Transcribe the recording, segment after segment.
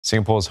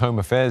Singapore's Home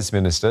Affairs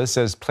Minister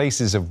says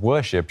places of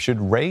worship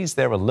should raise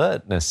their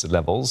alertness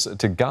levels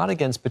to guard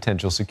against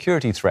potential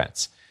security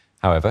threats.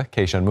 However,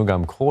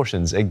 Shanmugam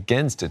cautions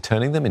against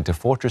turning them into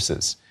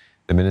fortresses.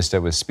 The minister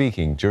was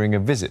speaking during a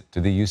visit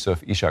to the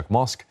Yusof Ishak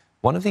Mosque,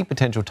 one of the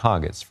potential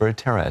targets for a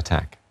terror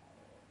attack.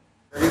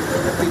 Very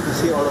happy to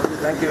see all of you.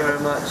 Thank you very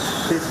much.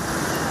 Please.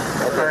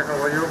 Okay,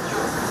 how are you?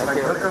 Thank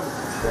you.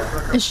 Welcome.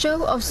 A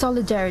show of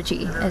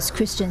solidarity as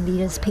Christian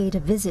leaders paid a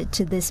visit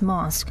to this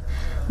mosque.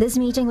 This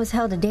meeting was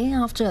held a day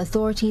after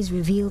authorities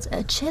revealed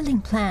a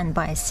chilling plan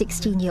by a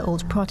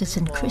 16-year-old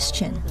Protestant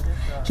Christian.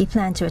 He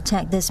planned to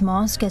attack this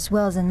mosque as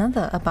well as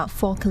another about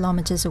 4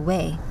 kilometers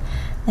away.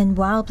 And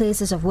while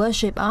places of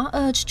worship are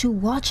urged to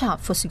watch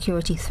out for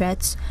security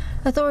threats,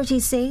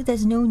 authorities say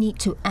there's no need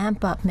to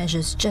amp up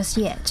measures just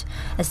yet,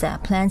 as there are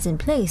plans in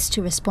place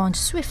to respond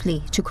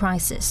swiftly to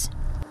crisis.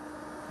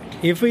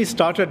 If we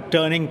started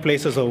turning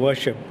places of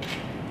worship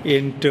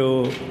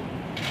into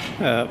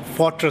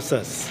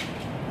fortresses,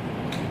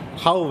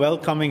 how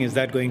welcoming is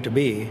that going to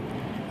be?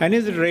 And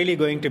is it really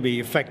going to be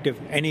effective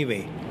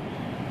anyway?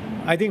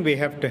 I think we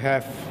have to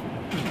have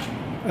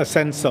a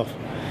sense of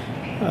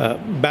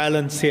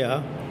balance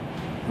here.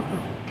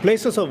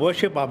 Places of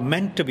worship are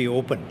meant to be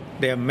open.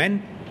 They are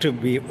meant to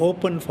be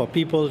open for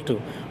people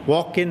to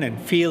walk in and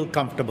feel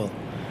comfortable.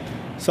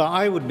 So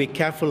I would be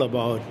careful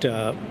about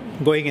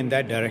going in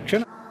that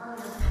direction.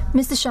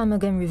 Mr.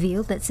 Shanmugam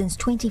revealed that since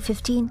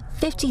 2015,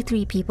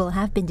 53 people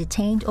have been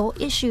detained or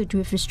issued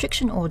with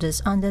restriction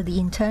orders under the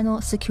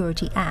Internal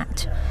Security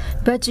Act.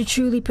 But to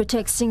truly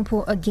protect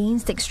Singapore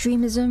against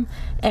extremism,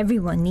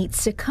 everyone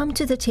needs to come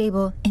to the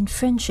table in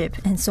friendship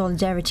and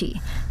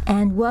solidarity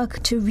and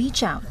work to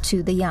reach out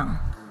to the young.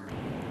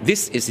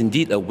 This is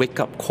indeed a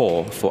wake-up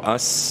call for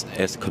us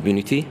as a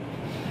community,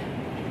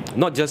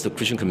 not just the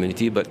Christian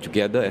community, but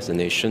together as a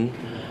nation,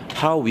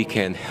 how we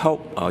can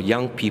help our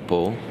young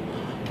people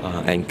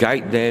and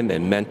guide them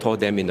and mentor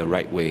them in the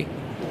right way.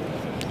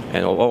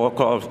 And all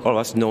of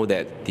us know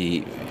that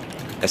the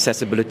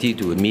accessibility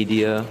to the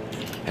media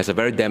has a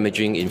very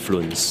damaging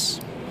influence.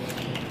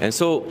 And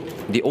so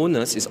the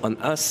onus is on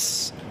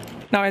us.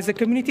 Now, as a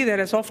community that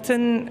has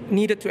often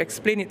needed to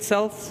explain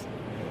itself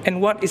and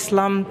what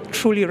Islam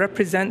truly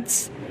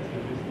represents,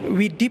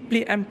 we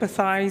deeply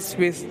empathize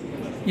with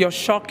your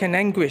shock and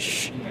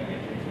anguish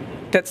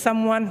that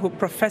someone who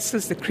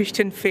professes the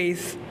Christian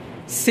faith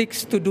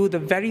seeks to do the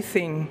very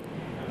thing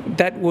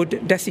that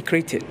would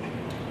desecrate it.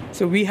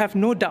 So we have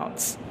no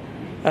doubts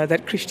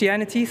that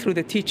Christianity, through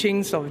the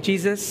teachings of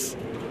Jesus,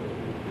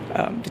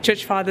 the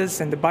Church Fathers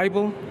and the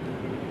Bible,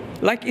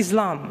 like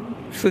Islam,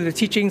 through the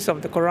teachings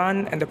of the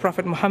Quran and the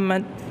Prophet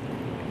Muhammad,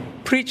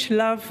 preach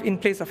love in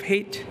place of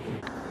hate.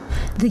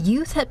 The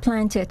youth had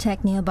planned to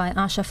attack nearby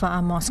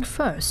Al-Shafa'a Mosque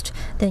first,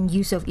 then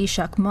Yusof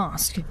Ishak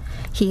Mosque.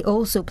 He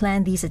also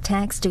planned these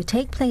attacks to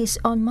take place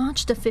on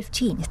March the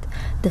 15th,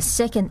 the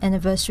second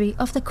anniversary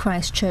of the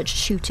Christchurch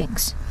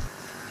shootings.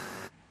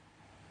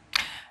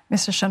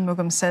 Mr.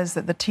 Shanmugam says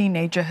that the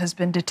teenager has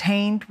been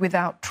detained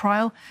without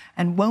trial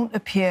and won't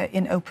appear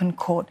in open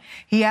court.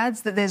 He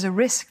adds that there's a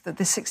risk that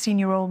the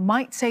 16-year-old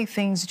might say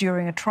things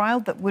during a trial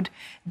that would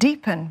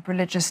deepen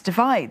religious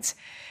divides.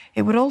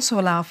 It would also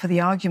allow for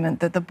the argument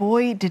that the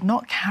boy did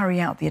not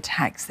carry out the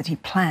attacks that he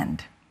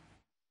planned.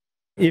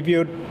 If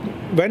you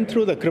went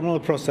through the criminal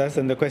process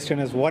and the question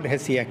is, what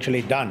has he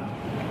actually done?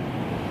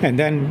 And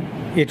then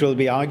it will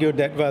be argued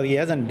that, well, he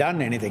hasn't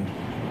done anything.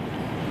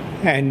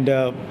 And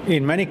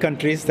in many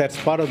countries, that's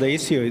part of the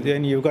issue.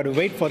 Then you've got to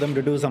wait for them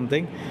to do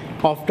something.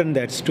 Often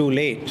that's too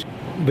late.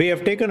 We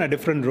have taken a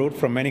different route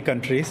from many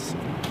countries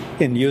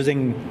in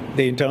using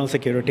the Internal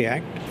Security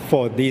Act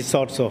for these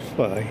sorts of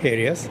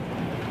areas.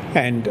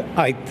 And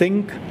I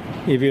think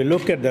if you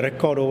look at the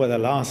record over the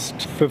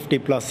last 50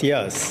 plus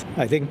years,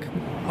 I think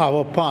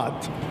our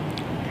path,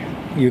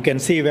 you can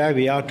see where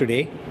we are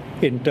today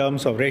in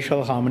terms of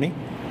racial harmony,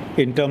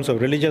 in terms of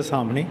religious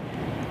harmony,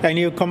 and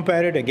you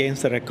compare it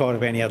against the record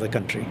of any other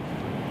country.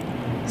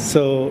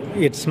 So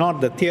it's not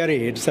the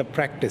theory, it's a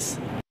practice.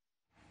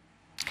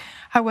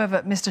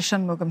 However, Mr.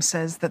 Shanmugam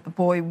says that the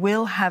boy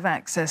will have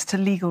access to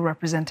legal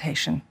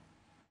representation.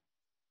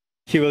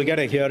 He will get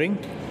a hearing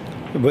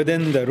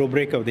within the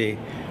rubric of the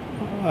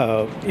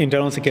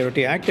Internal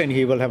Security Act, and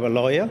he will have a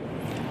lawyer,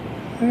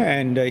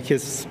 and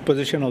his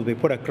position will be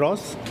put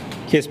across.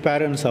 His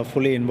parents are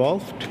fully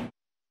involved.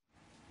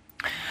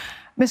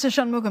 Mr.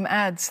 Shanmugam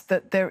adds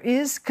that there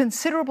is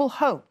considerable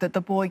hope that the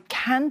boy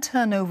can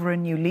turn over a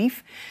new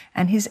leaf,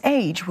 and his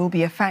age will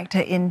be a factor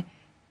in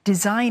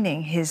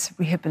designing his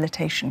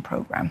rehabilitation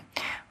program.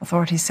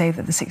 Authorities say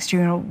that the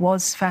 16-year-old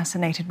was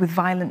fascinated with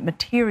violent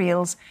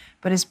materials,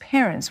 but his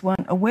parents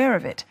weren't aware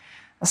of it.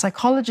 A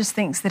psychologist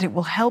thinks that it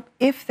will help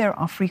if there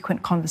are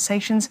frequent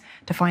conversations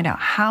to find out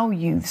how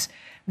youths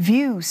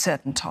view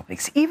certain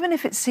topics, even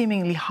if it's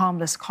seemingly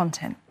harmless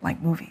content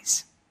like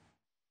movies.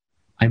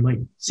 I might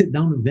sit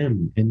down with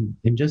them and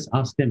just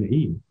ask them,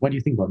 hey, what do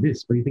you think about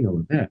this? What do you think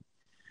about that?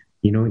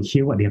 You know,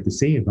 hear what they have to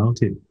say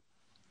about it,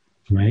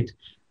 right?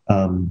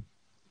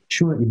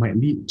 Sure, it might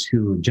lead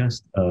to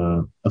just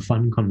a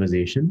fun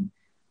conversation,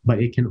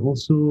 but it can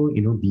also,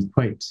 be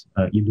quite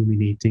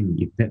illuminating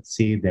if, let's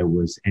say, there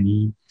was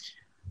any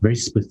very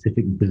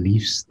specific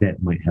beliefs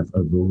that might have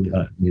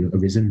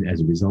arisen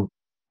as a result.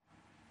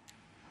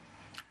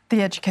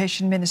 The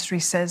Education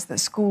Ministry says that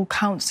school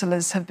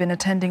counsellors have been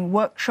attending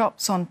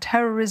workshops on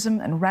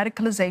terrorism and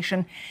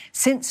radicalisation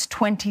since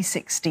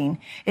 2016.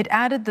 It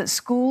added that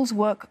schools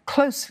work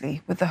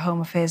closely with the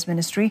Home Affairs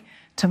Ministry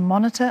to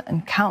monitor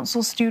and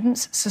counsel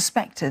students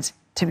suspected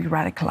to be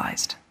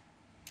radicalised.